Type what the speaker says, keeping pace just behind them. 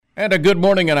And a good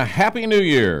morning and a happy new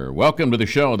year. Welcome to the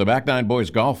show. The Back Nine Boys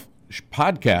Golf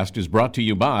podcast is brought to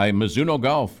you by Mizuno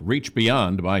Golf. Reach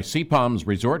beyond by Sea Palms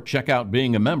Resort. Check out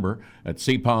being a member at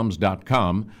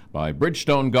seapalms.com. By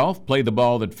Bridgestone Golf. Play the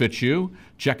ball that fits you.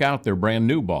 Check out their brand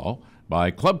new ball.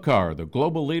 By Club Car, the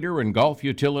global leader in golf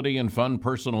utility and fun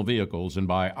personal vehicles. And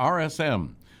by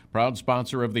RSM, proud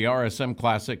sponsor of the RSM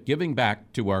Classic, giving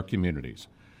back to our communities.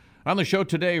 On the show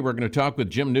today, we're going to talk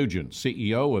with Jim Nugent,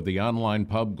 CEO of the online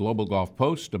pub Global Golf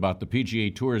Post, about the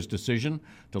PGA Tour's decision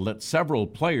to let several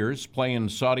players play in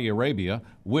Saudi Arabia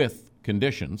with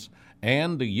conditions,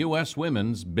 and the U.S.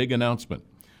 women's big announcement.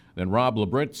 Then Rob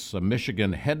Labritz, a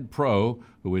Michigan head pro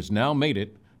who has now made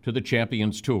it to the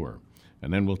Champions Tour.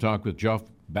 And then we'll talk with Jeff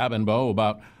Babinbo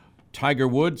about Tiger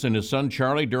Woods and his son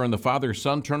Charlie during the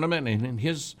father-son tournament and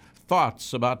his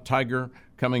thoughts about Tiger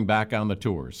coming back on the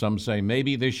tour. Some say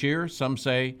maybe this year, some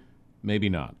say maybe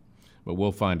not. But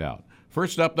we'll find out.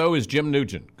 First up, though, is Jim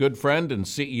Nugent, good friend and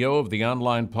CEO of the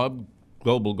online pub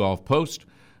Global Golf Post.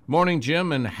 Morning,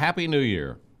 Jim, and Happy New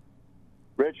Year.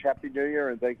 Rich, Happy New Year,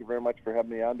 and thank you very much for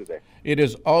having me on today. It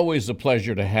is always a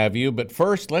pleasure to have you, but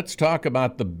first, let's talk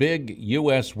about the big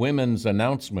U.S. women's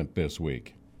announcement this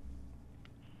week.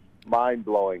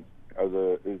 Mind-blowing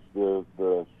is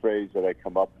the phrase that I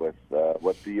come up with.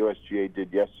 What the USGA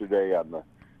did yesterday on the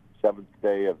seventh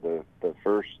day of the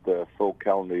first full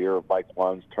calendar year of Mike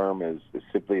Wan's term is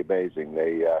simply amazing.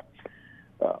 They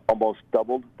almost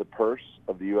doubled the purse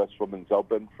of the U.S. Women's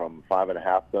Open from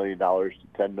 $5.5 million to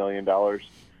 $10 million,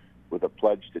 with a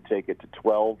pledge to take it to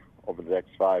 12 over the next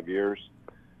 5 years.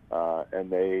 And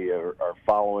they are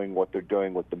following what they're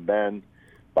doing with the men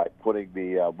by putting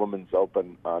the Women's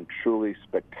Open on truly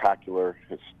spectacular,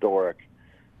 historic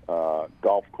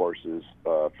golf courses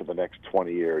for the next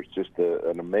 20 years. Just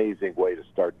an amazing way to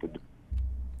start the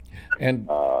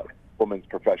women's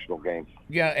professional game.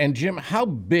 Yeah, and Jim, how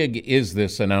big is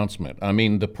this announcement? I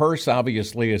mean, the purse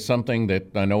obviously is something that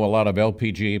I know a lot of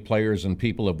LPGA players and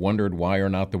people have wondered why are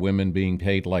not the women being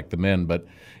paid like the men, but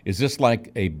is this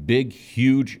like a big,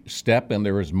 huge step and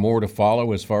there is more to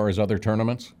follow as far as other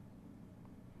tournaments?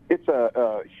 It's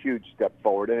a huge step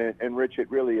forward, and Rich, it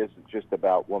really isn't just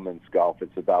about women's golf.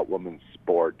 It's about women's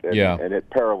sport, and it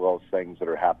parallels things that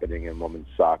are happening in women's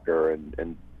soccer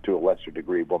and to a lesser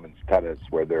degree, women's tennis,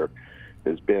 where there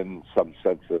has been some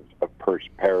sense of purse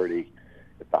parity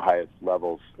at the highest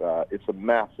levels. It's a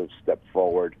massive step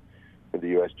forward for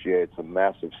the USGA. It's a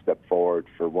massive step forward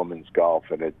for women's golf,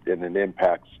 and it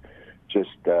impacts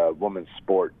just women's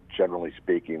sport, generally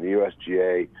speaking. The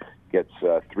USGA gets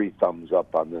 3 thumbs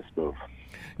up on this move.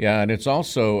 Yeah, and it's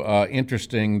also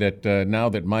interesting that now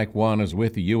that Mike Wan is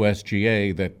with the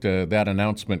USGA, that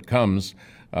announcement comes.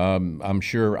 I'm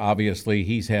sure, obviously,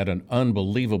 he's had an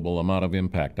unbelievable amount of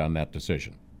impact on that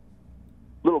decision.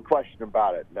 Little question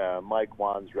about it. Mike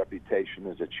Wan's reputation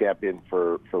as a champion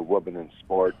for women in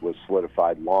sport was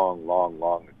solidified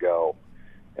long ago,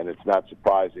 and it's not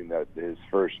surprising that his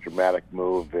first dramatic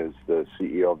move as the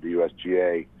CEO of the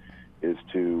USGA is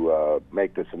to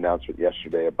make this announcement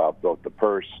yesterday about both the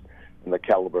purse and the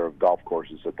caliber of golf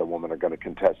courses that the women are going to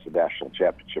contest the national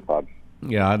championship on.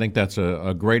 Yeah, I think that's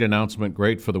a great announcement,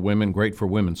 great for the women, great for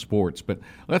women's sports. But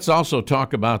let's also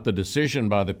talk about the decision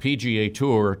by the PGA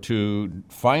Tour to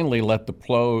finally let the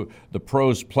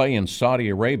pros play in Saudi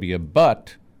Arabia,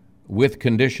 but with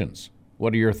conditions.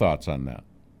 What are your thoughts on that?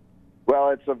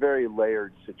 Well, it's a very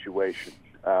layered situation.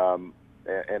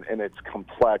 And it's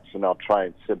complex, and I'll try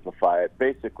and simplify it.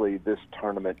 Basically, this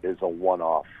tournament is a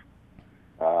one-off.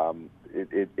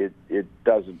 It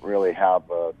doesn't really have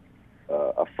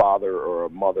a father or a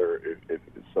mother, if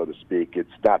so to speak.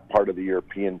 It's not part of the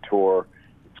European Tour.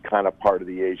 It's kind of part of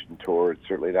the Asian Tour. It's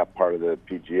certainly not part of the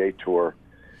PGA Tour.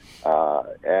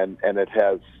 And it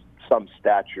has some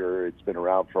stature. It's been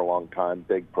around for a long time.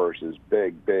 Big purses,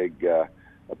 big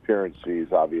appearance fees,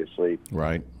 obviously.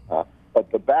 Right. But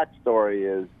the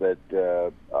backstory is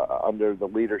that under the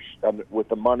leadership, with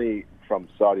the money from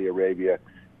Saudi Arabia,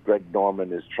 Greg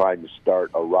Norman is trying to start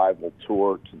a rival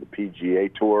tour to the PGA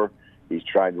Tour. He's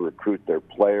trying to recruit their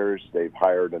players. They've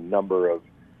hired a number of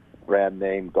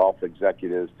brand-name golf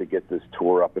executives to get this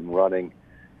tour up and running.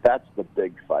 That's the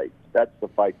big fight. That's the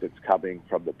fight that's coming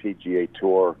from the PGA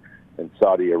Tour in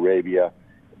Saudi Arabia.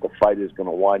 The fight is going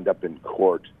to wind up in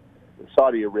court. The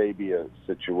Saudi Arabia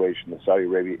situation, the Saudi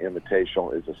Arabia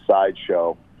Invitational, is a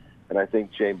sideshow, and I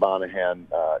think Jay Monahan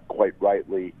quite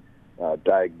rightly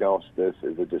diagnosed this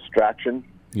as a distraction.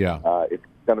 Yeah. It's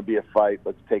going to be a fight.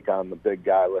 Let's take on the big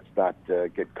guy. Let's not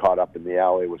get caught up in the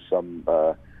alley with some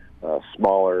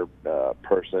smaller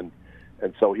person.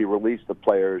 And so he released the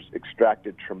players,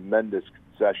 extracted tremendous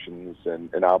concessions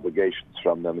and obligations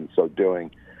from them in so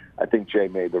doing. I think Jay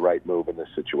made the right move in this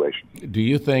situation. Do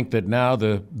you think that now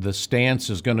the stance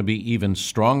is going to be even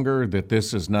stronger, that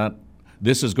this is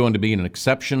going to be an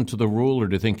exception to the rule, or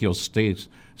do you think you'll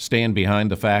stand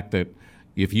behind the fact that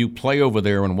if you play over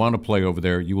there and want to play over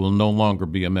there, you will no longer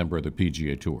be a member of the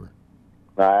PGA Tour?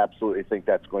 I absolutely think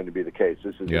that's going to be the case.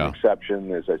 This is an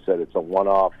exception. As I said, it's a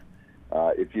one-off.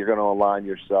 If you're going to align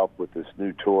yourself with this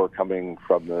new tour coming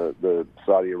from the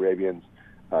Saudi Arabians,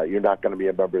 you're not going to be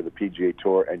a member of the PGA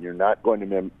Tour, and you're not going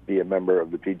to be a member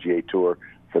of the PGA Tour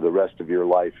for the rest of your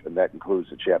life, and that includes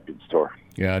the Champions Tour.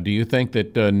 Yeah. Do you think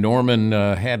that Norman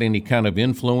had any kind of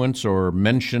influence or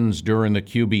mentions during the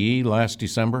QBE last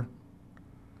December?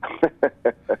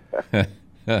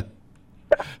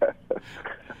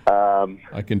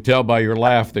 I can tell by your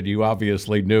laugh that you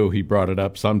obviously knew he brought it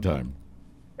up sometime.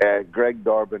 Greg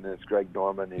Norman is Greg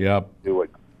Norman. He do what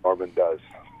Norman does.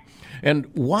 And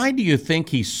why do you think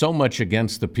he's so much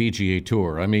against the PGA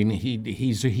Tour? I mean,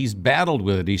 he's battled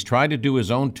with it. He's tried to do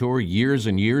his own tour years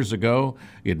and years ago.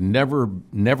 It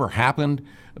never happened.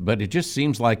 But it just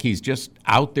seems like he's just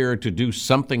out there to do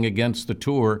something against the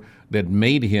tour that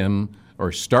made him,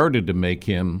 or started to make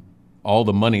him, all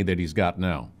the money that he's got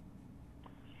now.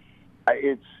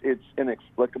 It's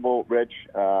inexplicable, Rich.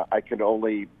 I can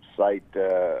only cite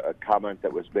a comment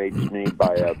that was made to me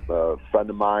by a friend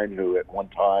of mine who at one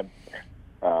time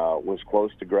was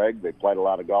close to Greg. They played a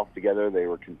lot of golf together. They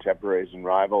were contemporaries and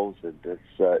rivals. And this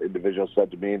individual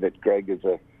said to me that Greg is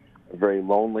a very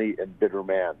lonely and bitter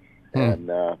man.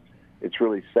 And it's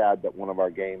really sad that one of our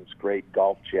game's great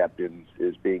golf champions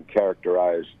is being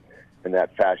characterized in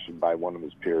that fashion by one of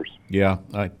his peers. Yeah,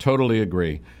 I totally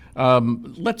agree.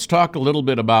 Let's talk a little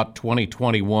bit about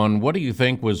 2021. What do you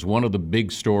think was one of the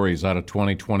big stories out of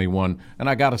 2021? And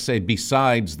I got to say,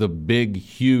 besides the big,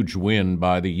 huge win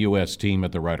by the U.S. team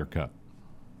at the Ryder Cup.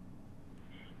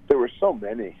 There were so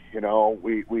many. You know,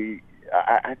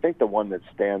 I think the one that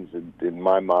stands in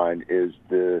my mind is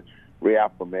the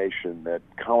reaffirmation that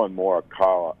Colin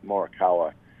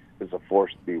Morikawa is a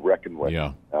force to be reckoned with.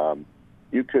 Yeah.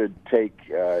 You could take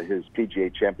his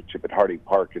PGA Championship at Harding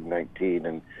Park in 19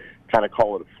 and kind of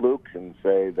call it a fluke and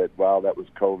say that, well, that was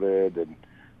COVID and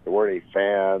there weren't any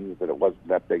fans and it wasn't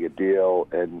that big a deal.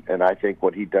 And I think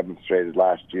what he demonstrated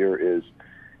last year is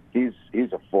he's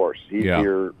a force. He's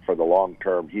here for the long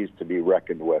term. He's to be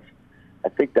reckoned with. I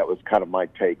think that was kind of my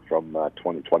take from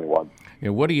 2021. Yeah,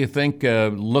 what do you think,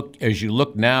 as you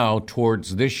look now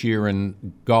towards this year in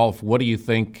golf, what do you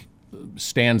think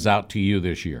stands out to you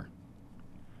this year?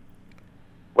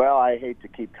 Well, I hate to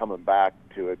keep coming back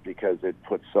to it because it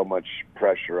puts so much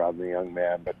pressure on the young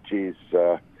man. But, geez,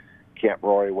 can't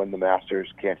Rory win the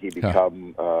Masters? Can't he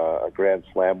become a Grand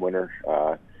Slam winner?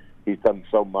 He's done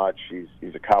so much.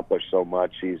 He's accomplished so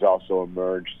much. He's also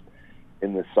emerged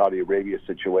in the Saudi Arabia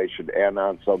situation and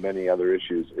on so many other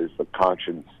issues is the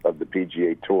conscience of the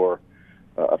PGA Tour,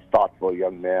 a thoughtful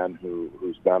young man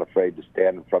who's not afraid to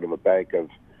stand in front of a bank of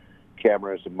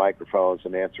cameras and microphones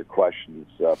and answer questions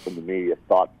from the media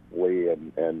thoughtfully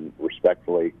and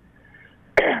respectfully.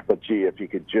 But, gee, if he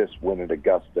could just win at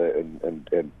Augusta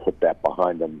and put that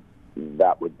behind him,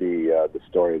 that would be the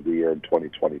story of the year in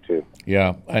 2022.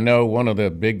 Yeah, I know one of the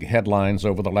big headlines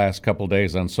over the last couple of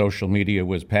days on social media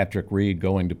was Patrick Reed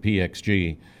going to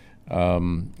PXG.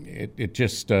 It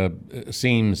just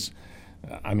seems,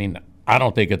 I mean, I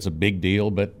don't think it's a big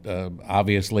deal, but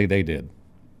obviously they did.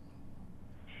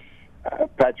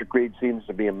 Patrick Reed seems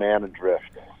to be a man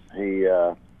adrift. He,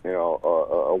 a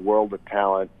world of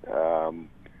talent,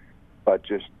 but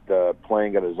just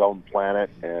playing at his own planet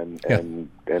and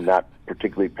not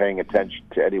particularly paying attention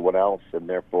to anyone else, and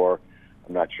therefore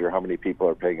I'm not sure how many people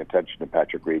are paying attention to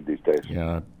Patrick Reed these days.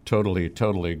 Yeah, totally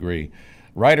agree.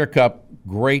 Ryder Cup,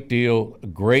 great deal,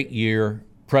 great year.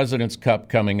 President's Cup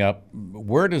coming up.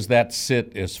 Where does that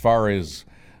sit as far as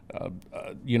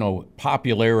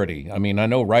popularity? I mean, I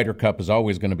know Ryder Cup is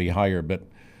always going to be higher, but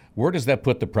where does that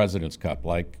put the President's Cup?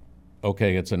 Like,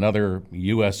 okay, it's another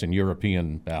U.S. and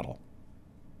European battle.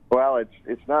 Well,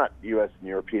 it's not U.S. and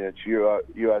European, it's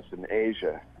U.S. and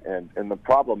Asia. And the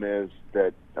problem is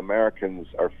that Americans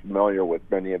are familiar with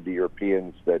many of the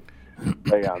Europeans that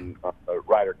play on a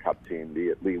Ryder Cup team, be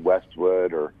it Lee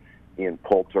Westwood or Ian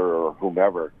Poulter or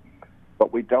whomever.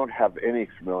 But we don't have any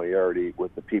familiarity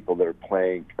with the people that are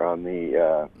playing on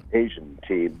the Asian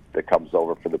team that comes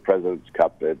over for the President's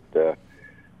Cup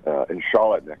in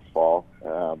Charlotte next fall.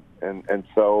 And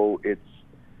so it's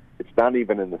not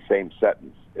even in the same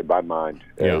sentence in my mind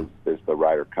as the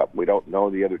Ryder Cup. We don't know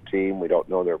the other team. We don't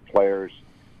know their players.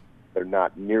 They're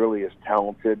not nearly as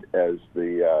talented as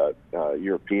the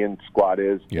European squad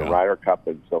is, the Ryder Cup,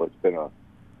 and so it's been a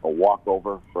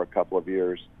walkover for a couple of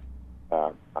years.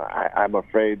 I'm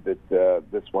afraid that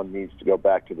this one needs to go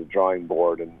back to the drawing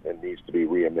board and needs to be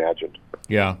reimagined.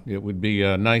 Yeah, it would be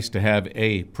nice to have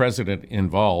a president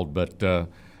involved, but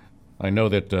I know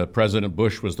that President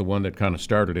Bush was the one that kind of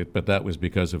started it, but that was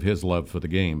because of his love for the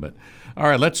game. But all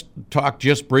right, let's talk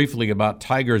just briefly about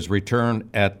Tiger's return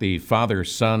at the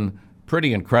father-son.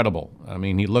 Pretty incredible. I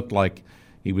mean, he looked like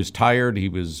he was tired,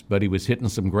 but he was hitting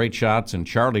some great shots, and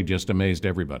Charlie just amazed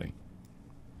everybody.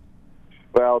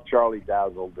 Well, Charlie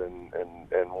dazzled and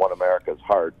won America's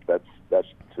heart. That's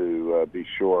to be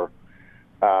sure.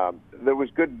 There was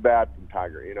good and bad from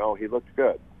Tiger. You know, he looked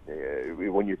good.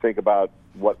 When you think about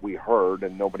what we heard,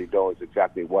 and nobody knows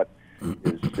exactly what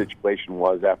his situation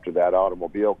was after that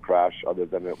automobile crash, other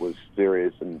than it was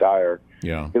serious and dire.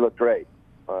 Yeah, he looked great.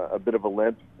 A bit of a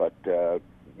limp, but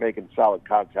making solid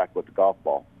contact with the golf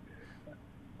ball.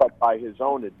 But by his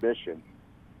own admission,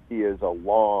 he is a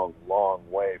long, long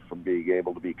way from being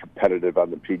able to be competitive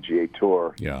on the PGA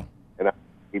Tour. Yeah.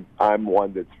 And I'm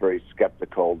one that's very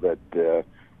skeptical that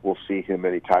we'll see him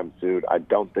anytime soon. I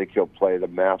don't think he'll play the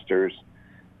Masters.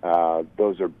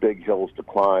 Those are big hills to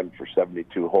climb for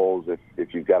 72 holes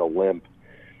if you've got a limp.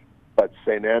 But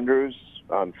St. Andrews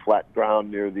on flat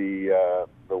ground near the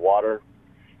water,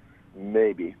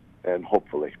 maybe, and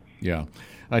hopefully. Yeah.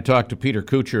 I talked to Peter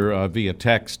Kuchar via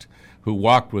text, who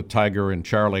walked with Tiger and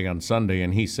Charlie on Sunday,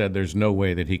 and he said there's no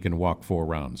way that he can walk 4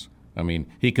 rounds. I mean,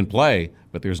 he can play,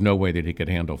 but there's no way that he could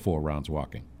handle 4 rounds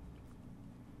walking.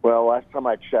 Well, last time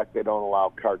I checked, they don't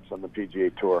allow carts on the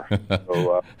PGA Tour.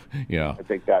 So yeah, I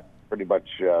think that pretty much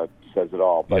says it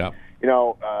all. But, you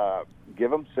know,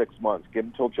 give him 6 months. Give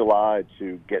him till July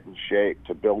to get in shape,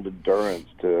 to build endurance,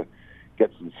 to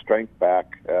get some strength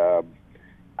back.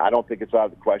 I don't think it's out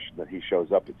of the question that he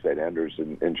shows up at St. Andrews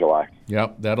in July.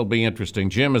 Yep, that'll be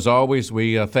interesting. Jim, as always,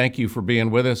 we thank you for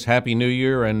being with us. Happy New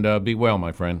Year, and be well,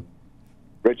 my friend.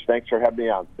 Rich, thanks for having me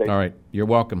on. All right, you're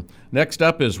welcome. Next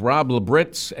up is Rob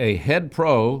Labritz, a head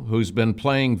pro who's been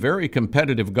playing very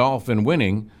competitive golf and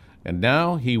winning, and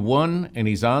now he won and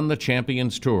he's on the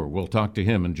Champions Tour. We'll talk to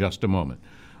him in just a moment.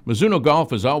 Mizuno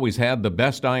Golf has always had the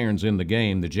best irons in the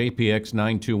game. The JPX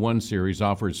 921 series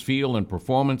offers feel and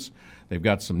performance. They've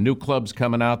got some new clubs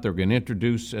coming out they're going to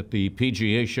introduce at the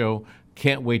PGA show.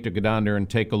 Can't wait to go down there and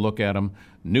take a look at them.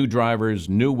 New drivers,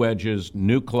 new wedges,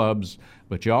 new clubs.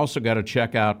 But you also got to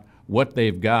check out what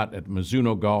they've got at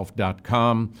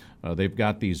MizunoGolf.com. They've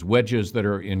got these wedges that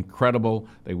are incredible.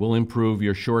 They will improve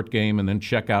your short game, and then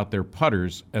check out their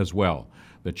putters as well.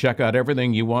 But check out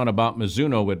everything you want about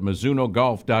Mizuno at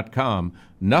MizunoGolf.com.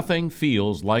 Nothing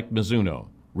feels like Mizuno.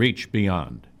 Reach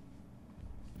beyond.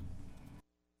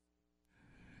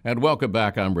 And welcome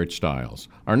back. I'm Rich Stiles.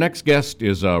 Our next guest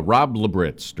is Rob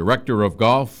Labritz, Director of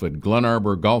Golf at Glen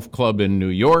Arbor Golf Club in New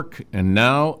York, and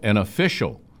now an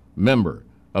official member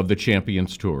of the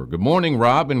Champions Tour. Good morning,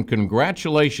 Rob, and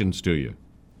congratulations to you.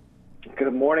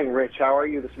 Good morning, Rich. How are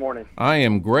you this morning? I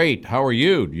am great. How are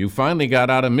you? You finally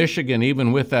got out of Michigan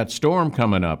even with that storm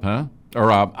coming up, huh?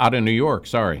 Or out of New York,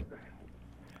 sorry.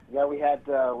 Yeah, we had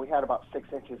about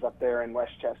 6 inches up there in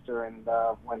Westchester, and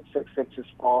when 6 inches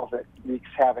falls, it wreaks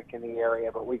havoc in the area.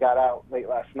 But we got out late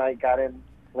last night, got in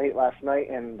late last night,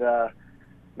 and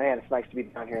man, it's nice to be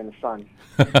down here in the sun.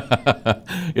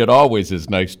 It always is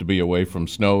nice to be away from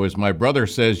snow. As my brother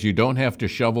says, you don't have to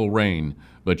shovel rain,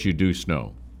 but you do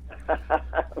snow.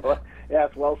 Yeah,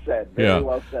 it's well said. Very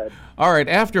well said. All right,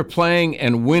 after playing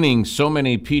and winning so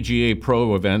many PGA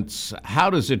Pro events, how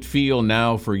does it feel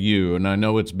now for you? And I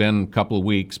know it's been a couple of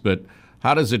weeks, but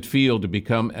how does it feel to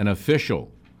become an official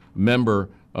member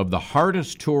of the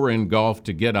hardest tour in golf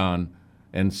to get on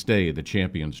and stay, the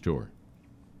Champions Tour?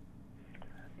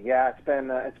 Yeah,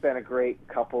 it's been a great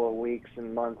couple of weeks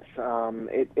and months.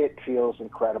 It feels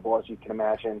incredible, as you can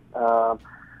imagine.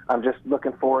 I'm just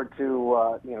looking forward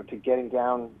to to getting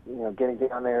down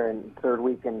there in third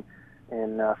week in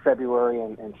February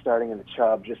and starting in the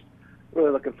Chubb. Just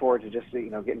really looking forward to just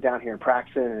getting down here and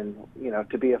practicing and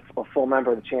to be a full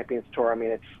member of the Champions Tour. I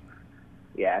mean,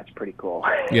 it's pretty cool.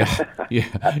 Yeah.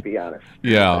 To be honest.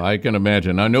 Yeah, I can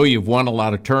imagine. I know you've won a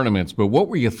lot of tournaments, but what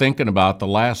were you thinking about the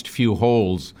last few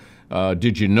holes?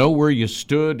 Did you know where you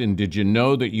stood, and did you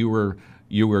know that you were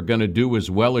going to do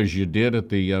as well as you did at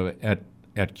the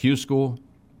at Q School?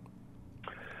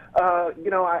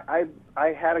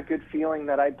 I had a good feeling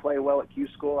that I'd play well at Q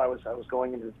School. I was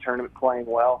going into the tournament playing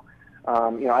well.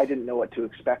 I didn't know what to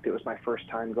expect. It was my first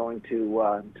time going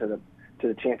to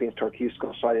the Champions Tour Q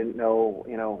School, so I didn't know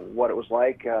what it was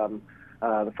like.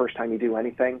 The first time you do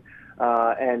anything.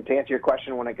 And to answer your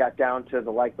question, when I got down to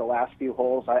the last few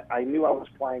holes, I knew I was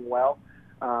playing well,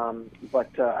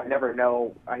 but I never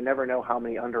know how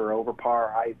many under or over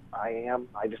par I am.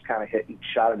 I just kind of hit each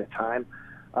shot at a time.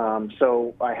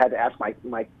 So I had to ask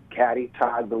my caddy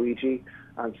Todd Luigi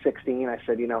on 16. I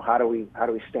said, how do we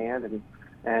stand?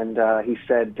 And he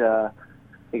said,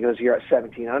 he goes, "You're at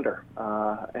 17 under."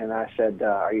 And I said,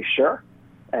 "Are you sure?"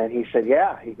 And he said,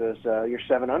 "Yeah." He goes, "You're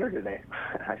 7 under today."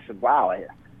 I said, "Wow."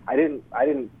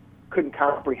 Couldn't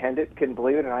comprehend it, couldn't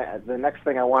believe it. And the next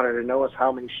thing I wanted to know was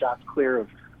how many shots clear of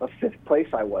 5th place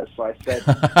I was. So I said,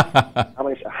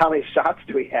 how many shots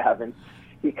do we have? And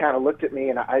he kind of looked at me,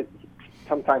 and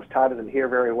sometimes Todd doesn't hear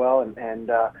very well,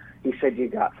 and he said, "You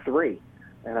got 3."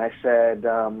 And I said,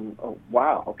 "Oh,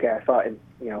 wow, okay." I thought,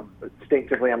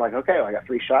 instinctively, I'm like, okay, well, I got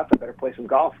 3 shots. I better play some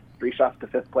golf. 3 shots to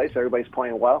 5th place. Everybody's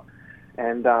playing well.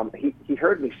 And he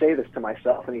heard me say this to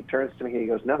myself, and he turns to me and he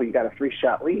goes, "No, you got a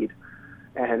 3-shot lead."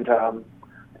 And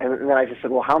then I just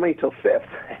said, "Well, how many till 5th?"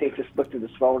 And he just looked at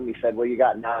his phone and he said, "Well, you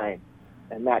got 9."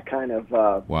 And that kind of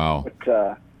wow.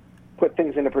 Put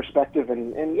things into perspective,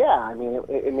 and yeah, I mean,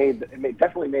 it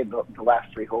definitely made the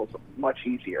last 3 holes much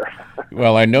easier.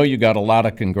 Well, I know you got a lot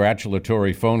of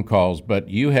congratulatory phone calls, but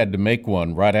you had to make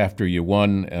one right after you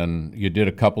won, and you did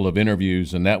a couple of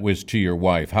interviews, and that was to your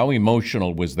wife. How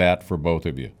emotional was that for both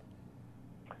of you?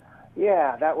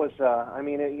 Yeah, that was.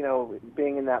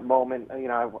 Being in that moment,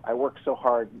 I worked so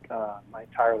hard my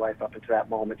entire life up into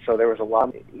that moment, so there was a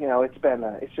lot.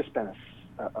 It's just been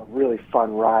a really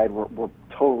fun ride. We're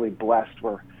totally blessed.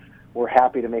 We're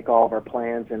happy to make all of our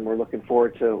plans, and we're looking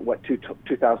forward to what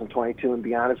 2022 and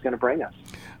beyond is going to bring us.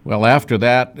 Well, after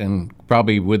that, and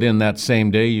probably within that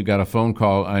same day, you got a phone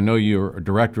call. I know you're a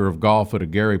director of golf at a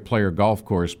Gary Player golf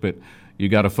course, but you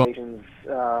got a phone.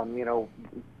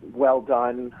 Well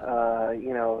done.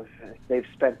 They've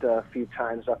spent a few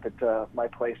times up at my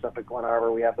place up at Glen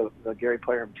Arbor. We have the Gary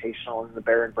Player Invitational and the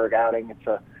Barenberg outing.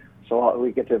 So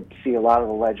we get to see a lot of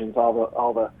the legends,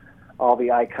 all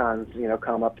the icons,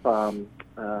 come up,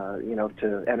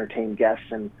 to entertain guests.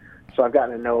 And so I've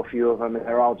gotten to know a few of them, and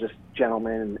they're all just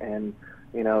gentlemen and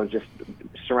just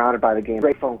surrounded by the game.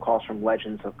 Great phone calls from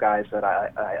legends of guys that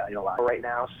I know right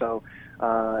now. So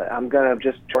I'm going to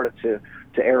just turn it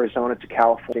to Arizona, to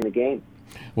California, the game.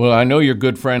 Well, I know you're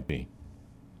good friend.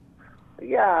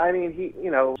 Yeah, I mean,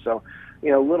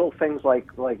 little things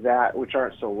like that, which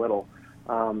aren't so little.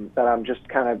 That I'm just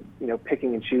kind of,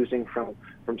 picking and choosing from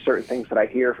certain things that I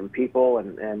hear from people.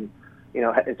 And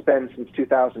it's been since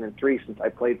 2003 since I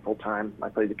played full time. I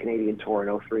played the Canadian Tour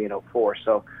in 03 and 04.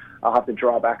 So I'll have to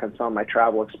draw back on some of my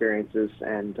travel experiences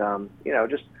and,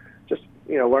 just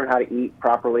learn how to eat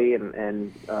properly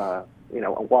and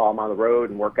while I'm on the road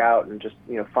and work out and just,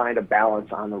 find a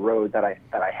balance on the road that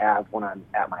I have when I'm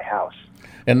at my house.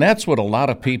 And that's what a lot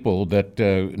of people that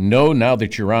know now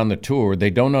that you're on the tour,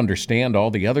 they don't understand all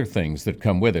the other things that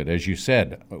come with it. As you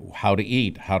said, how to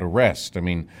eat, how to rest. I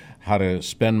mean, how to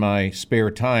spend my spare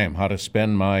time, how to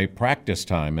spend my practice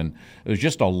time. And there's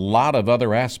just a lot of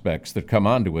other aspects that come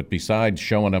onto it besides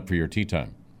showing up for your tee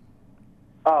time.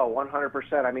 Oh,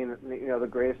 100%. I mean, the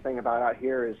greatest thing about out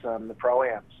here is the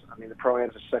Pro-Ams. I mean, the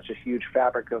Pro-Ams are such a huge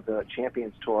fabric of the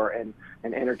Champions Tour and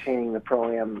entertaining the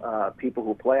Pro-Am people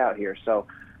who play out here. So,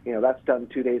 that's done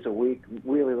 2 days a week.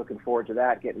 Really looking forward to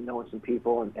that, getting knowing some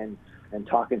people and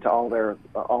talking to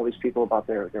all these people about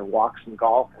their walks in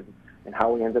golf and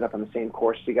how we ended up on the same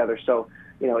course together. So,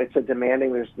 it's a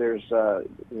demanding. There's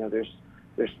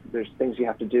things you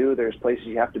have to do. There's places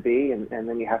you have to be, and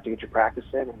then you have to get your practice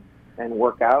in and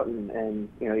work out, and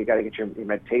you got to get your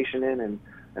meditation in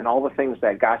and all the things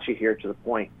that got you here to the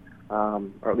point,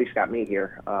 or at least got me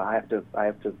here. I have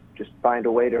to just find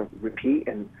a way to repeat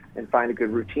and find a good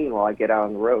routine while I get out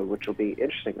on the road, which will be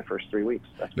interesting the first 3 weeks.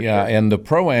 Yeah, sure. And the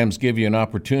Pro-Ams give you an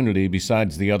opportunity,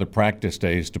 besides the other practice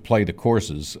days, to play the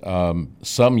courses.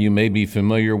 Some you may be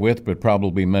familiar with, but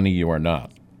probably many you are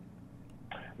not.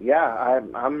 Yeah,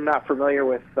 I'm not familiar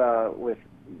with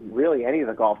really any of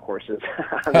the golf courses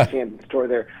on the Champions Tour.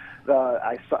 There,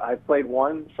 I played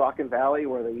one, Saucon Valley,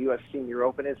 where the U.S. Senior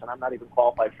Open is, and I'm not even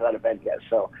qualified for that event yet.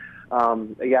 So,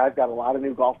 I've got a lot of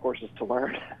new golf courses to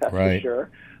learn, that's right. For sure.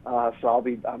 So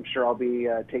I'm sure I'll be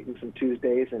taking some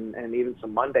Tuesdays and even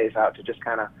some Mondays out to just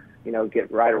kind of,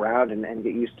 get right around and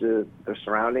get used to the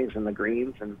surroundings and the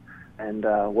greens and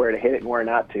where to hit it and where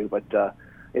not to. But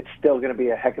it's still going to be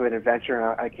a heck of an adventure,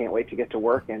 and I can't wait to get to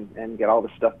work and get all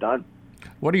this stuff done.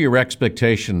 What are your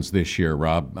expectations this year,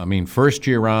 Rob? I mean, first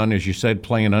year on, as you said,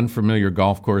 playing unfamiliar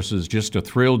golf courses, just a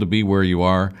thrill to be where you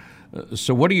are.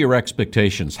 So what are your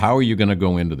expectations? How are you going to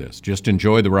go into this? Just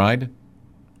enjoy the ride?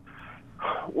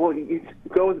 Well, you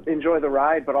go enjoy the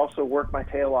ride, but also work my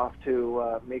tail off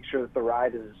to make sure that the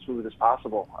ride is as smooth as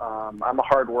possible. I'm a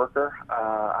hard worker.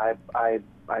 I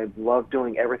love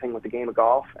doing everything with the game of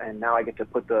golf, and now I get to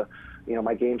put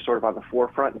my game sort of on the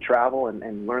forefront and travel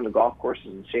and learn the golf courses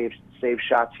and save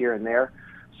shots here and there.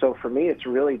 So for me, it's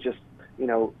really just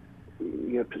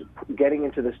getting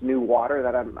into this new water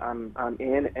that I'm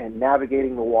in and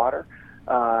navigating the water,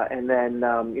 and then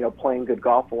playing good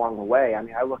golf along the way. I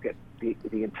mean, I look at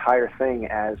the entire thing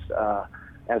as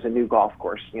a new golf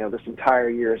course. This entire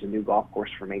year is a new golf course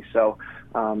for me. So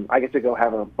I get to go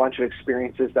have a bunch of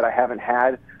experiences that I haven't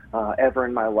had ever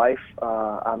in my life.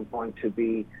 I'm going to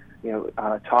be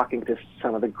talking to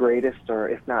some of the greatest, or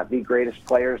if not the greatest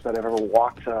players that have ever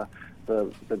walked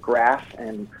the grass,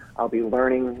 and I'll be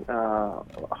learning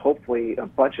hopefully a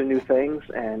bunch of new things,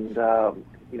 and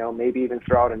maybe even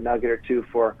throw out a nugget or two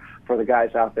for the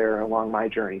guys out there along my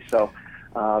journey. So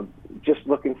just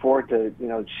looking forward to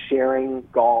sharing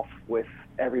golf with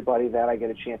everybody that I get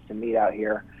a chance to meet out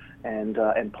here, and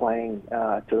playing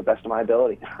to the best of my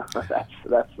ability.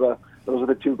 Those are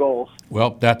the two goals.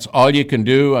 Well, that's all you can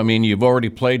do. I mean, you've already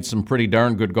played some pretty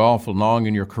darn good golf along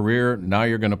in your career. Now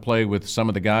you're going to play with some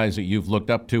of the guys that you've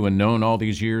looked up to and known all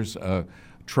these years.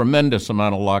 Tremendous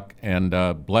amount of luck and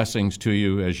blessings to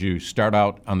you as you start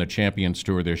out on the Champions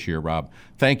Tour this year, Rob.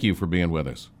 Thank you for being with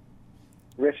us.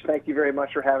 Rich, thank you very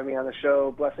much for having me on the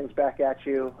show. Blessings back at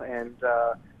you, and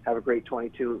have a great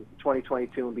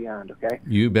 2022 and beyond, okay?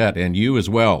 You bet, and you as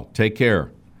well. Take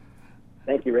care.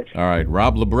 Thank you, Rich. All right,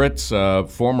 Rob Labritz,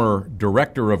 former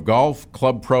director of golf,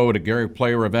 club pro at a Gary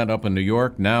Player event up in New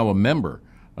York, now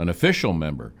an official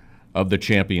member of the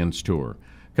Champions Tour.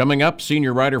 Coming up,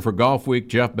 senior writer for Golf Week,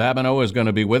 Jeff Babineau, is going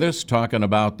to be with us talking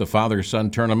about the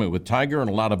father-son tournament with Tiger and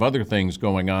a lot of other things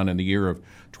going on in the year of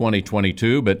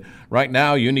 2022. But right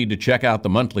now, you need to check out the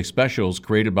monthly specials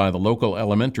created by the local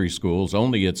elementary schools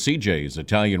only at CJ's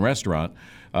Italian Restaurant.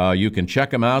 You can check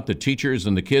them out. The teachers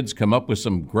and the kids come up with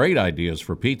some great ideas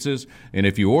for pizzas, and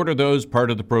if you order those, part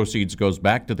of the proceeds goes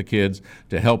back to the kids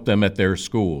to help them at their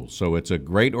schools. So it's a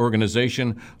great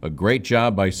organization, a great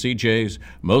job by CJ's.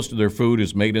 Most of their food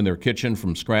is made in their kitchen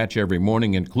from scratch every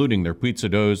morning, including their pizza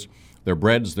doughs, their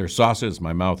breads, their sauces,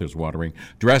 my mouth is watering,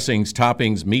 dressings,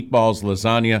 toppings, meatballs,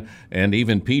 lasagna, and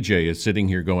even PJ is sitting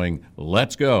here going,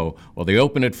 let's go. Well, they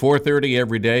open at 4:30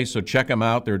 every day, so check them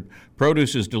out. Their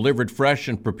produce is delivered fresh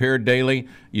and prepared daily.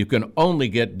 You can only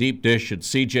get deep dish at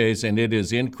CJ's, and it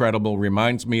is incredible.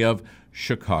 Reminds me of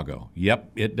Chicago.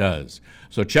 Yep, it does.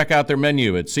 So check out their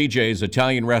menu at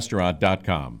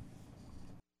cjsitalianrestaurant.com.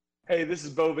 Hey, this is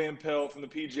Bo Van Pelt from the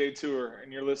PGA Tour,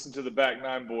 and you're listening to the Back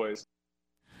Nine Boys.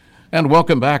 And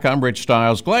welcome back. I'm Rich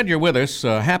Stiles. Glad you're with us.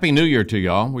 Happy New Year to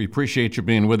y'all. We appreciate you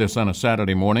being with us on a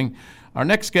Saturday morning. Our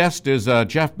next guest is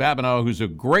Jeff Babineau, who's a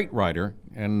great writer,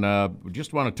 and we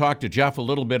just want to talk to Jeff a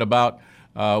little bit about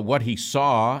what he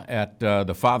saw at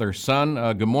the father-son.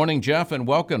 Good morning, Jeff, and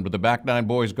welcome to the Back Nine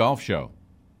Boys Golf Show.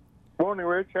 Morning,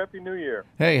 Rich. Happy New Year.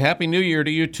 Hey, Happy New Year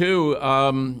to you, too.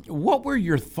 What were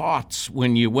your thoughts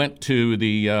when you went to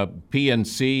the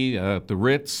PNC, the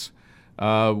Ritz?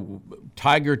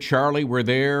 Tiger, Charlie were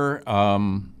there.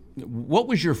 What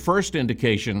was your first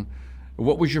indication?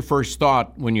 What was your first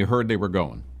thought when you heard they were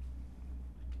going?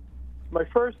 My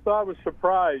first thought was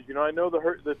surprise. I know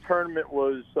the tournament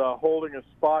was holding a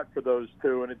spot for those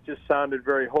two, and it just sounded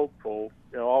very hopeful.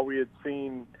 All we had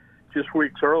seen just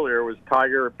weeks earlier was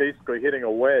Tiger basically hitting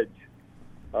a wedge,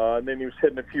 and then he was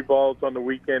hitting a few balls on the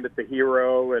weekend at the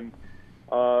Hero. And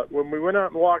when we went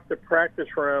out and walked the practice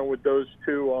round with those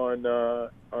two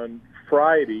on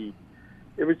Friday,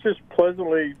 it was just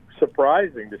pleasantly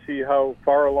surprising to see how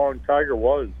far along Tiger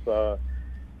was.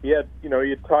 He had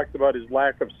talked about his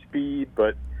lack of speed,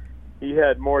 but he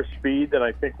had more speed than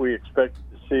I think we expected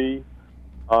to see.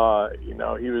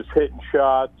 He was hitting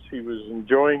shots, he was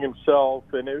enjoying himself,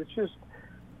 and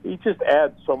he just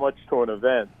adds so much to an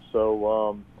event.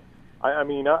 So, I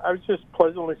was just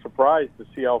pleasantly surprised to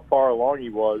see how far along he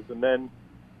was, and then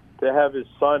to have his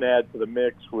son add to the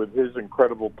mix with his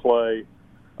incredible play.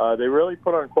 They really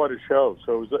put on quite a show,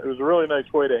 so it was a really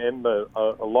nice way to end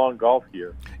a long golf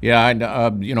year. Yeah, and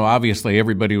obviously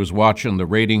everybody was watching. The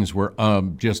ratings were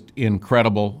just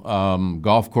incredible.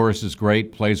 Golf course is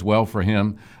great, plays well for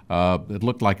him. It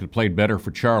looked like it played better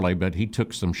for Charlie, but he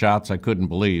took some shots I couldn't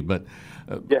believe. But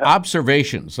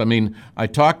observations. I mean, I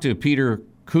talked to Peter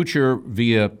Kuchar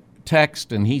via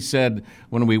text, and he said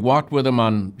when we walked with him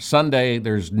on Sunday,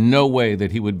 there's no way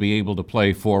that he would be able to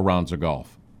play 4 rounds of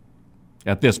golf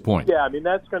at this point. Yeah,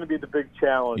 that's going to be the big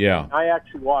challenge. Yeah. I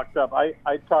actually walked up. I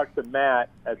talked to Matt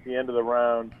at the end of the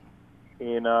round,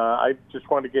 and I just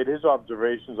wanted to get his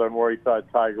observations on where he thought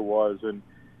Tiger was. And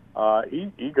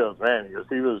he goes, man,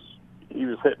 he was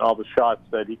hitting all the shots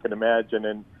that he can imagine.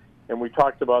 And we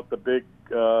talked about the big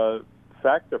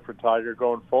factor for Tiger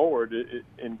going forward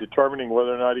in determining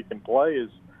whether or not he can play is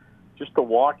just the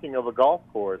walking of a golf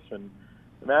course. And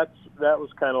that was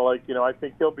kind of like, I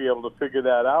think he'll be able to figure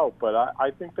that out. But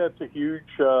I think that's a huge,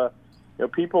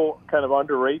 people kind of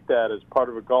underrate that as part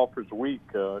of a golfer's week.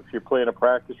 If you're playing a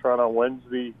practice round on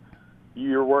Wednesday,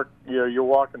 you're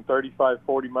walking 35,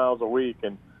 40 miles a week.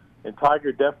 And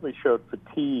Tiger definitely showed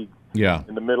fatigue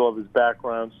in the middle of his back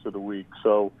rounds to the week.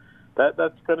 So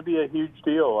that's going to be a huge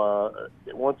deal.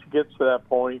 Once he gets to that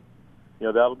point,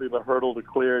 that'll be the hurdle to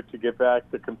clear to get back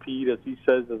to compete, as he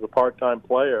says, as a part-time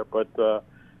player. But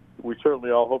we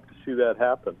certainly all hope to see that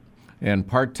happen. And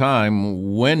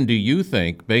part-time, when do you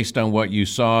think, based on what you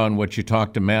saw and what you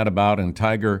talked to Matt about and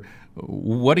Tiger,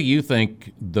 what do you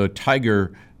think the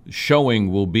Tiger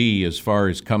showing will be as far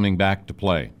as coming back to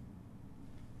play?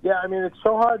 Yeah, it's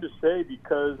so hard to say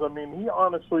because, he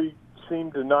honestly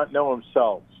seemed to not know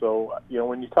himself. So,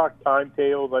 when you talk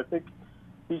timetables, I think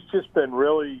he's just been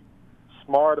really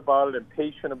smart about it and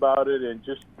patient about it, and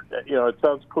just, it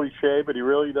sounds cliche, but he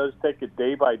really does take it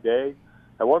day by day.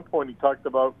 At one point, he talked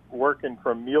about working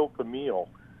from meal to meal,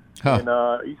 and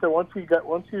he said once he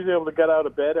was able to get out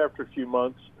of bed after a few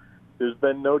months, there's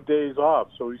been no days off.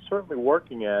 So he's certainly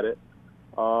working at it.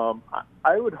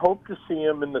 I would hope to see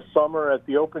him in the summer at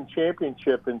the Open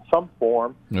Championship in some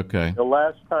form. Okay. The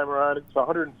last time around, it's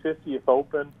 150th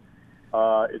Open.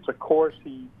 It's a course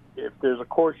if there's a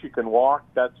course you can walk,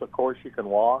 that's a course you can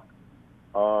walk.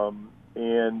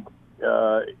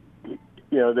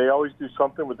 They always do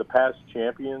something with the past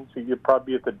champions. He'd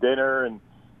probably be at the dinner and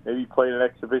maybe play an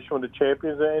exhibition with the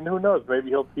champions. And who knows, maybe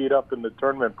he'll tee it up in the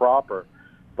tournament proper.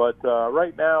 But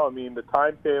right now, the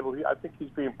timetable, I think he's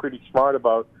being pretty smart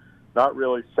about not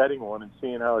really setting one and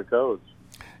seeing how it goes.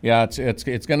 Yeah, it's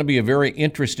going to be a very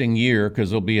interesting year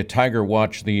because there'll be a Tiger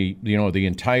watch the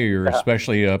entire year,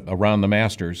 especially around the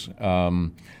Masters.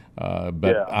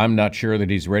 But I'm not sure that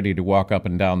he's ready to walk up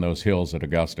and down those hills at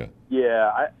Augusta.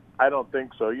 Yeah, I don't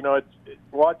think so. It's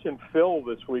watching Phil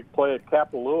this week play at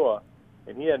Kapalua,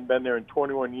 and he hadn't been there in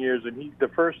 21 years. And the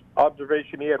first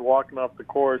observation he had walking off the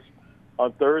course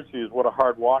on Thursday is what a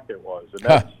hard walk it was. And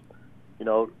that's,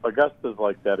 Augusta's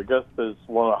like that. Augusta's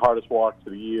one of the hardest walks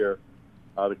of the year.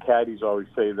 The caddies always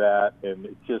say that,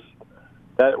 and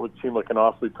that would seem like an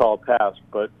awfully tall task.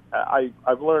 But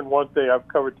I've learned one thing. I've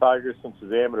covered Tiger since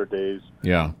his amateur days.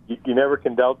 Yeah. You never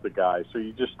can doubt the guy, so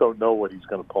you just don't know what he's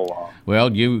going to pull off.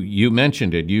 Well, you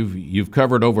mentioned it. You've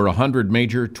covered over 100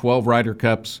 major, 12 Ryder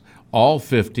Cups, all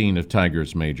 15 of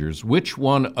Tiger's majors. Which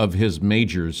one of his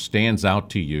majors stands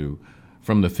out to you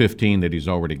from the 15 that he's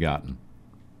already gotten?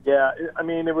 Yeah,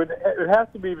 it would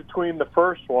have to be between the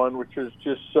first one, which is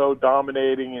just so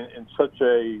dominating and such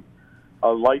a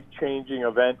life-changing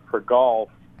event for golf,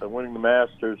 winning the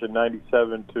Masters in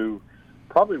 '97, to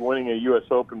probably winning a U.S.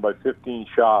 Open by 15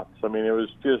 shots. It was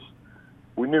just,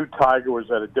 we knew Tiger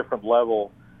was at a different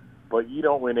level, but you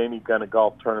don't win any kind of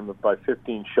golf tournament by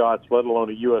 15 shots, let alone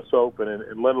a U.S. Open,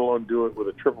 and let alone do it with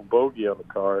a triple bogey on the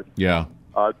card. Yeah.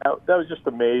 That was just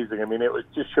amazing. It was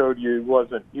just showed you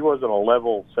he wasn't a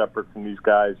level separate from these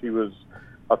guys. He was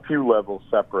a few levels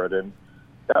separate, and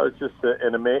that was just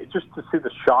an amazing. Just to see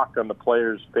the shock on the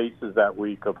players' faces that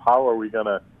week of how are we going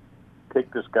to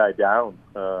take this guy down?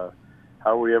 How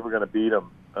are we ever going to beat him?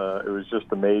 It was just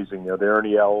amazing. The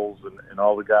Ernie Els and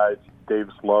all the guys,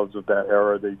 Davis Loves of that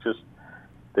era.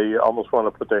 They almost want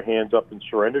to put their hands up and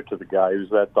surrender to the guy who's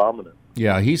that dominant.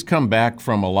 Yeah, he's come back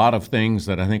from a lot of things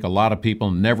that I think a lot of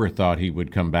people never thought he would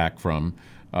come back from.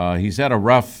 He's had a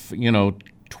rough,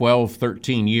 12,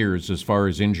 13 years as far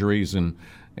as injuries and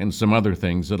some other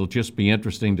things. It'll just be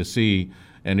interesting to see.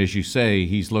 And as you say,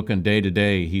 he's looking day to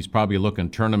day. He's probably looking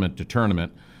tournament to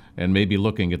tournament and maybe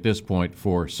looking at this point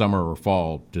for summer or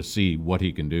fall to see what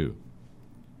he can do.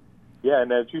 Yeah,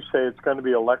 and as you say, it's going to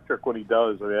be electric when he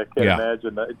does. I can't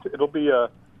imagine that. It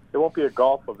won't be a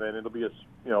golf event. It'll be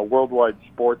a worldwide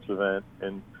sports event,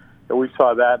 and we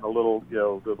saw that in the little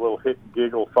hit and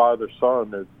giggle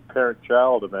father-son, the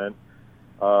parent-child event,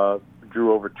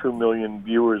 drew over 2 million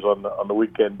viewers on the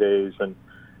weekend days, and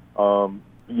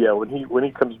when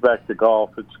he comes back to golf,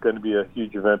 it's going to be a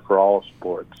huge event for all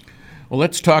sports. Well,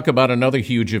 let's talk about another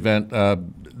huge event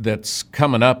that's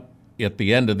coming up at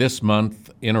the end of this month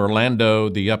in Orlando,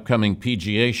 the upcoming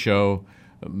PGA show.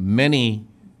 Many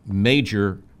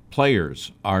major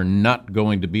players are not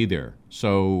going to be there.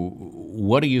 So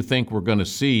what do you think we're going to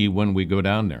see when we go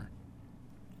down there?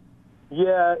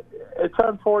 Yeah, it's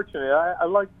unfortunate. I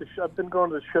like the show. I've been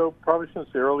going to the show probably since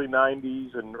the early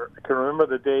 90s, and I can remember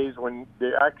the days when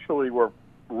they actually were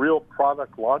real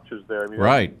product launches there. I mean,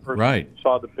 Right.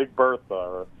 Saw the Big Bertha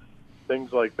or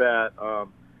things like that.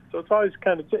 So it's always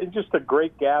it's just a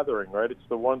great gathering, right? It's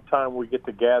the one time we get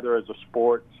to gather as a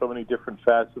sport, so many different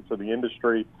facets of the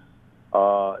industry.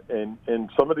 And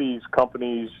some of these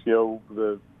companies,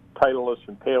 the Titleist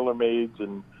and TaylorMades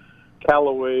and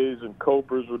Callaways and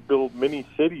Cobras would build mini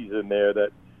cities in there that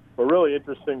were really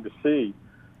interesting to see.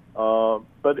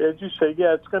 But as you say,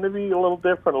 yeah, it's going to be a little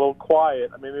different, a little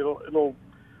quiet. I mean, it'll.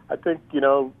 I think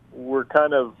we're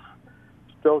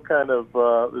still there's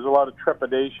a lot of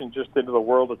trepidation just into the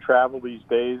world of travel these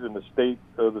days and the state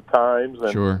of the times.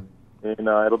 And, Sure. And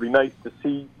it'll be nice to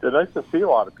see a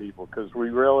lot of people because we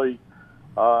really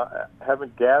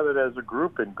haven't gathered as a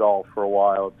group in golf for a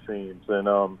while, it seems.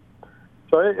 And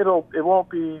so it won't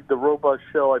be the robust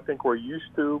show I think we're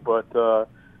used to, but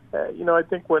I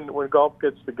think when golf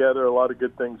gets together, a lot of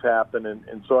good things happen,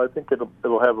 and so I think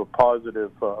it'll have a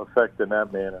positive effect in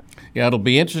that manner. Yeah, it'll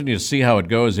be interesting to see how it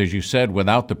goes. As you said,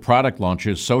 without the product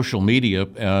launches, social media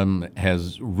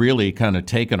has really kind of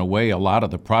taken away a lot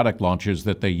of the product launches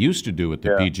that they used to do at the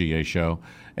PGA show,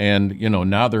 and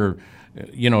now they're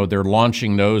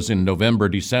launching those in November,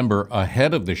 December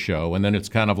ahead of the show, and then it's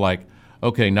kind of like,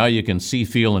 okay, now you can see,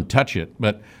 feel, and touch it,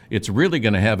 but it's really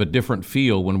going to have a different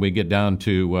feel when we get down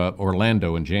to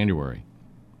Orlando in January.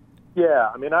 Yeah,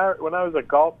 I mean, when I was at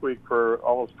Golf Week for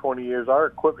almost 20 years, our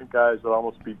equipment guys would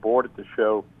almost be bored at the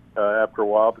show after a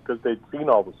while because they'd seen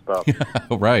all the stuff.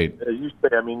 Right. As you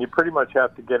say, I mean, you pretty much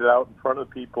have to get it out in front of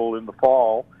people in the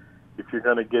fall if you're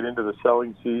going to get into the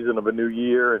selling season of a new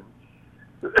year. And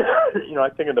I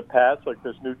think in the past, like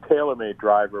this new TaylorMade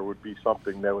driver would be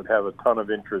something that would have a ton of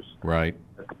interest right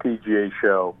at the PGA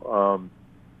show.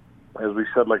 As we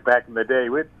said, like back in the day,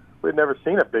 we'd never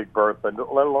seen a Big Bertha,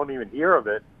 let alone even hear of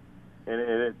it. And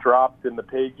it dropped in the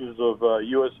pages of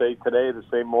USA Today the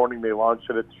same morning they launched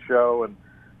it at the show, and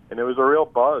it was a real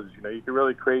buzz. You could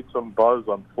really create some buzz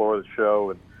on the floor of the show,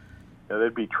 and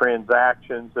there'd be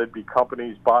transactions, there'd be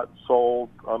companies bought and sold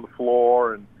on the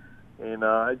floor, and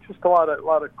it's just a lot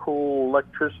of cool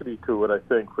electricity to it, I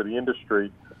think, for the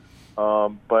industry.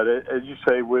 But as you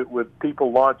say, with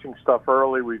people launching stuff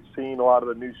early, we've seen a lot of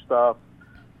the new stuff.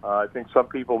 I think some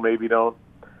people maybe don't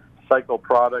cycle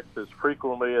products as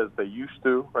frequently as they used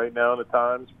to right now in the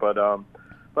times. But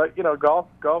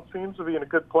golf seems to be in a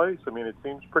good place. I mean, it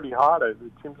seems pretty hot. It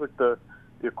seems like the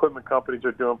equipment companies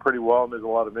are doing pretty well, and there's a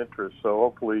lot of interest. So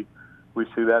hopefully we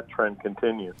see that trend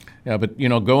continue. Yeah, but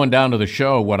going down to the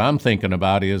show, what I'm thinking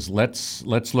about is let's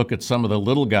look at some of the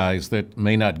little guys that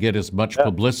may not get as much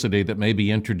publicity, that may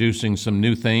be introducing some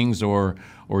new things, or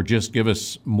just give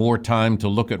us more time to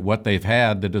look at what they've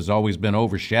had that has always been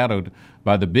overshadowed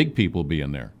by the big people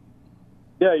being there.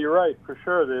 Yeah, you're right, for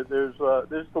sure.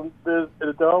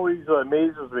 It always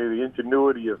amazes me, the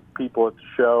ingenuity of people at the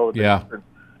show, the different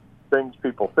things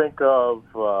people think of,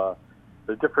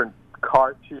 the different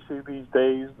carts you see these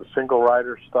days, the single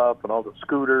rider stuff and all the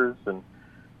scooters, and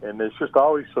there's just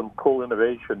always some cool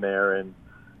innovation there, and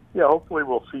hopefully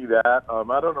we'll see that.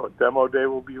 I don't know what demo day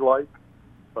will be like.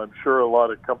 I'm sure a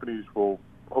lot of companies will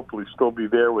hopefully still be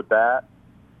there with that.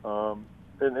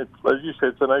 And it's, as you say,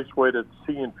 it's a nice way to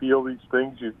see and feel these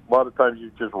things. A lot of times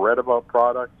you've just read about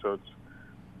products, so it's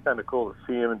kind of cool to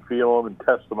see them and feel them and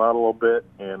test them out a little bit,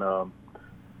 and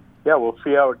we'll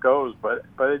see how it goes. But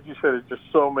as you said, there's just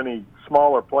so many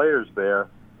smaller players there.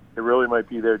 It really might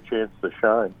be their chance to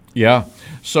shine. Yeah.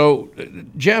 So,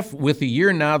 Jeff, with the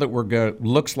year now that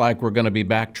looks like we're going to be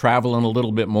back traveling a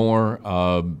little bit more,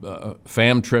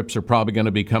 fam trips are probably going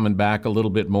to be coming back a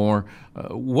little bit more.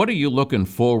 What are you looking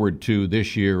forward to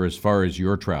this year as far as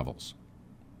your travels?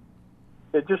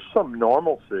 Just some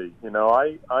normalcy.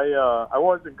 I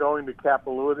wasn't going to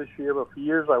Kapalua this year, but for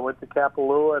years I went to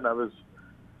Kapalua, and I was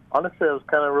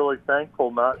kind of really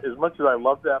thankful. Not as much as I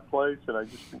love that place, and I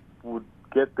just would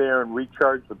get there and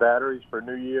recharge the batteries for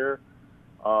New Year.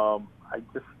 I'm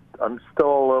still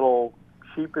a little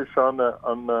sheepish on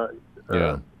the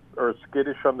or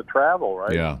skittish on the travel,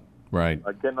 right? Yeah, right.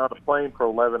 Getting on a plane for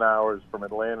 11 hours from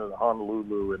Atlanta to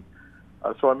Honolulu, and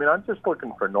so I'm just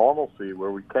looking for normalcy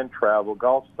where we can travel.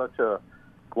 Golf's such a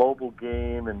global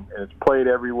game, and it's played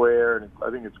everywhere, and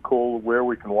I think it's cool where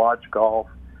we can watch golf.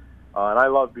 And I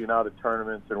love being out at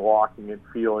tournaments and walking it,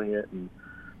 feeling it, and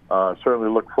certainly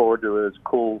look forward to it. It's a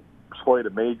cool slate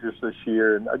of majors this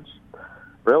year, and I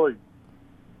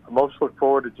most look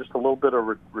forward to just a little bit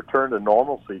of return to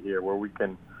normalcy here, where we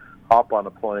can hop on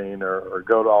a plane or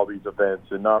go to all these events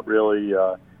and not really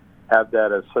have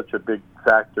that as such a big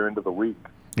factor into the week.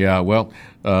 Yeah, well,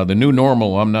 the new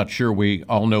normal, I'm not sure we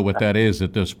all know what that is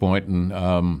at this point,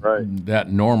 and Right.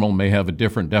 that normal may have a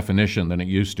different definition than it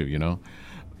used to, you know.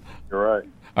 You're right.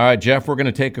 All right, Jeff, we're going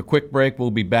to take a quick break. We'll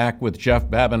be back with Jeff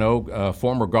Babineau,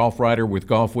 former golf writer with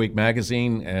Golf Week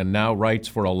magazine and now writes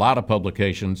for a lot of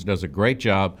publications, does a great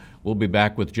job. We'll be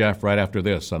back with Jeff right after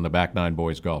this on the Back Nine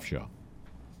Boys Golf Show.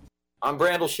 I'm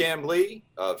Brandel Chambly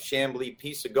of Chambly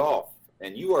Piece of Golf,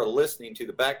 and you are listening to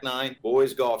the Back Nine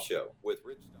Boys Golf Show with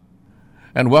Rich Stiles.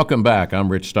 And welcome back. I'm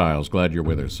Rich Stiles. Glad you're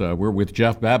with us. We're with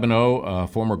Jeff Babineau,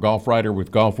 former golf writer with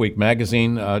Golf Week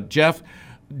magazine. Jeff,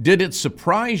 did it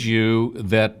surprise you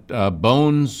that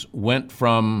Bones went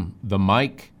from the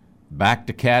mic back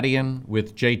to caddying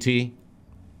with JT?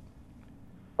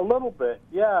 A little bit,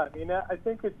 yeah. I mean, I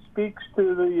think it speaks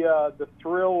to the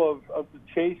thrill of the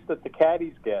chase that the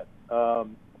caddies get.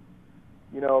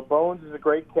 You know, Bones is a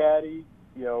great caddy.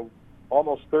 You know,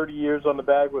 almost 30 years on the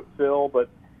bag with Phil, but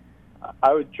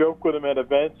I would joke with him at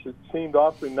events. It seemed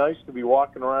awfully nice to be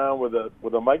walking around with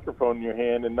a microphone in your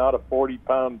hand and not a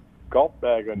 40-pound golf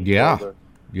bag on your shoulder.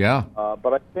 Yeah.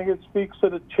 But I think it speaks to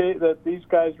the that these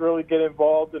guys really get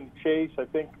involved in the chase. I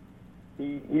think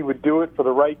he would do it for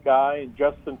the right guy. And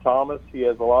Justin Thomas, he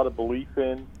has a lot of belief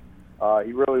in.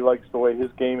 He really likes the way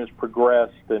his game has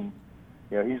progressed, and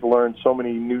you know, he's learned so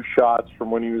many new shots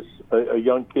from when he was a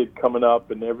young kid coming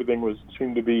up, and everything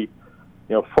seemed to be, you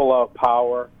know, full out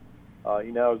power.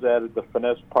 He now has added the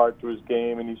finesse part to his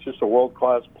game, and he's just a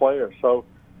world-class player. So,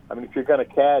 I mean, if you're going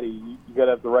to caddy, you got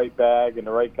to have the right bag and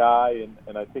the right guy,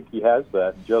 and I think he has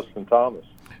that in Justin Thomas.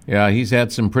 Yeah, he's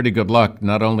had some pretty good luck,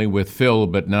 not only with Phil,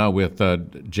 but now with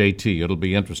JT. It'll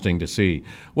be interesting to see.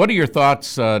 What are your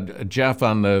thoughts, Jeff,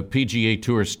 on the PGA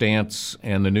Tour stance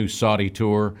and the new Saudi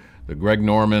Tour, the Greg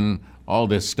Norman, all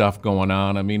this stuff going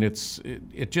on? I mean, it's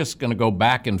just going to go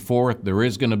back and forth. There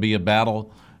is going to be a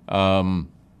battle.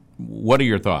 What are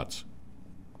your thoughts?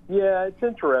 Yeah, it's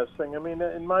interesting. I mean,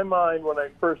 in my mind, when I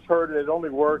first heard it, it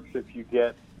only works if you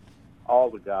get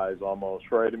all the guys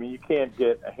almost, right? I mean, you can't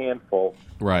get a handful.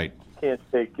 Right. You can't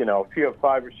take, you know, if you have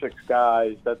 5 or 6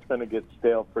 guys, that's going to get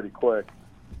stale pretty quick.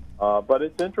 But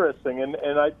it's interesting.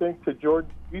 And I think to George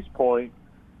G's point,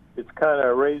 it's kind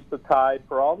of raised the tide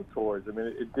for all the tours. I mean,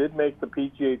 it did make the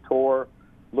PGA Tour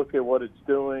look at what it's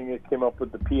doing. It came up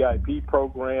with the PIP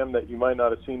program that you might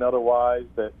not have seen otherwise.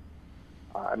 That,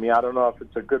 I mean, I don't know if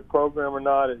it's a good program or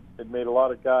not. It made a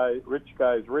lot of rich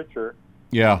guys richer.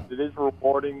 Yeah. It is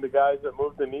rewarding the guys that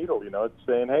move the needle. You know, it's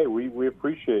saying, hey, we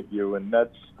appreciate you, and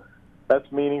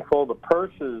that's meaningful. The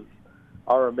purses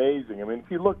are amazing. I mean, if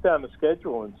you look down the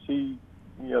schedule and see,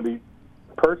 you know, the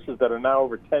purses that are now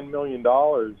over $10 million,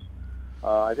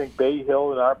 I think Bay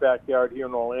Hill in our backyard here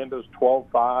in Orlando is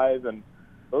 12.5, and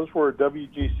those were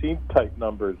WGC type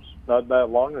numbers not that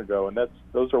long ago, and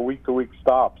those are week-to-week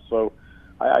stops. So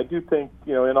I do think,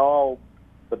 you know, in all,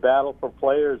 the battle for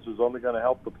players is only going to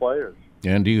help the players.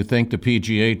 And do you think the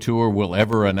PGA Tour will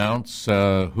ever announce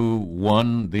who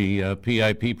won the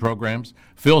PIP programs?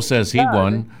 Phil says he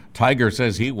won. Tiger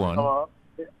says he won.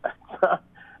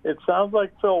 It sounds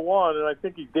like Phil won, and I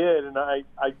think he did. And I'm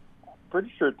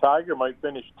pretty sure Tiger might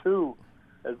finish 2,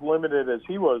 as limited as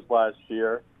he was last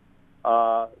year.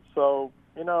 So,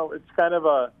 you know, it's kind of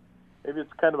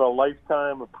a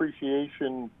lifetime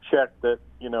appreciation check that,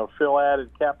 you know, Phil added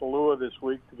Kapalua this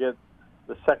week to get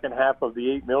the second half of the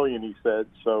 $8 million, he said.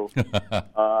 So,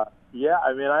 yeah,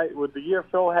 I mean, with the year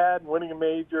Phil had, winning a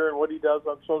major and what he does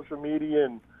on social media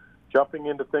and jumping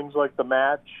into things like the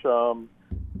match,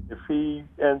 if he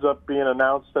ends up being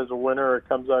announced as a winner or it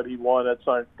comes out he won, that's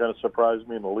not going to surprise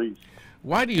me in the least.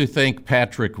 Why do you think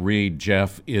Patrick Reed,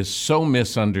 Jeff, is so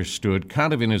misunderstood,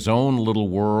 kind of in his own little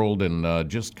world, and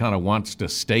just kind of wants to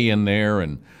stay in there?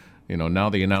 And, you know, now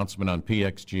the announcement on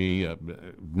PXG,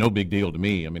 no big deal to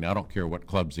me. I mean, I don't care what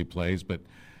clubs he plays, but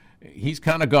he's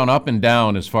kind of gone up and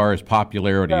down as far as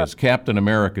popularity. As Captain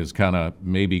America's kind of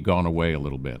maybe gone away a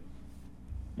little bit.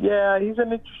 Yeah, he's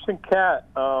an interesting cat.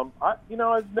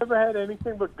 I've never had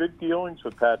anything but good dealings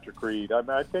with Patrick Reed. I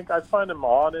mean, I find him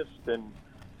honest and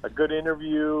a good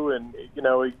interview, and you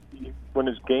know, when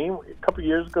his game a couple of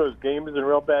years ago, his game was in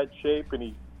real bad shape, and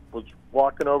he was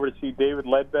walking over to see David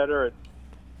Ledbetter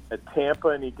at Tampa,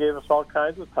 and he gave us all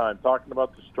kinds of time talking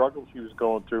about the struggles he was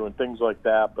going through and things like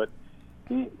that. But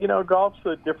golf's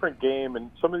a different game,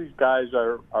 and some of these guys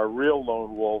are real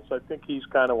lone wolves. I think he's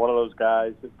kind of one of those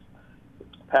guys. It's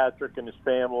Patrick and his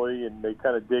family, and they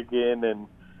kind of dig in and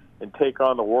take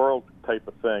on the world type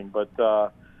of thing. But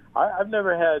I've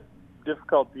never had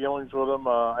difficult dealings with him.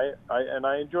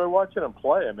 I enjoy watching him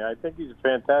play. I mean, I think he's a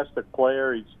fantastic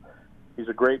player. He's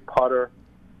a great putter.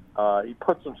 he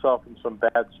puts himself in some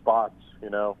bad spots,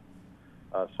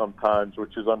 sometimes,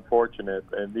 which is unfortunate.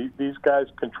 And these guys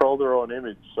control their own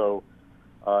image, so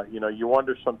you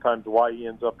wonder sometimes why he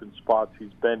ends up in spots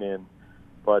he's been in.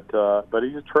 But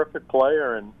he's a terrific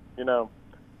player, and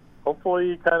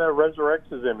hopefully he kind of resurrects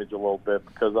his image a little bit,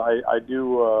 because I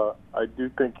do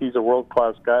think he's a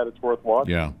world-class guy that's worth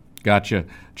watching. Yeah, gotcha.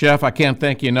 Jeff, I can't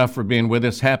thank you enough for being with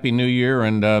us. Happy New Year,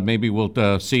 and maybe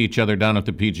we'll see each other down at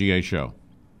the PGA show.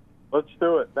 Let's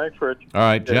do it. Thanks, Rich. All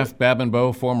right, Jeff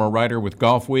Babinbeau, former writer with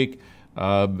Golf Week,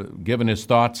 giving his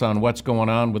thoughts on what's going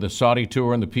on with the Saudi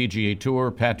Tour and the PGA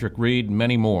Tour, Patrick Reed,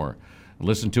 many more.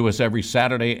 Listen to us every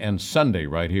Saturday and Sunday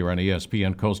right here on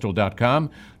ESPNCoastal.com,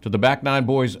 to the Back Nine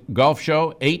Boys Golf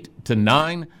Show, 8 to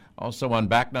 9, also on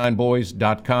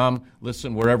back9boys.com.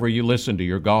 Listen wherever you listen to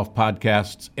your golf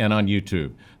podcasts and on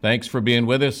YouTube. Thanks for being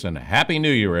with us, and Happy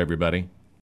New Year, everybody.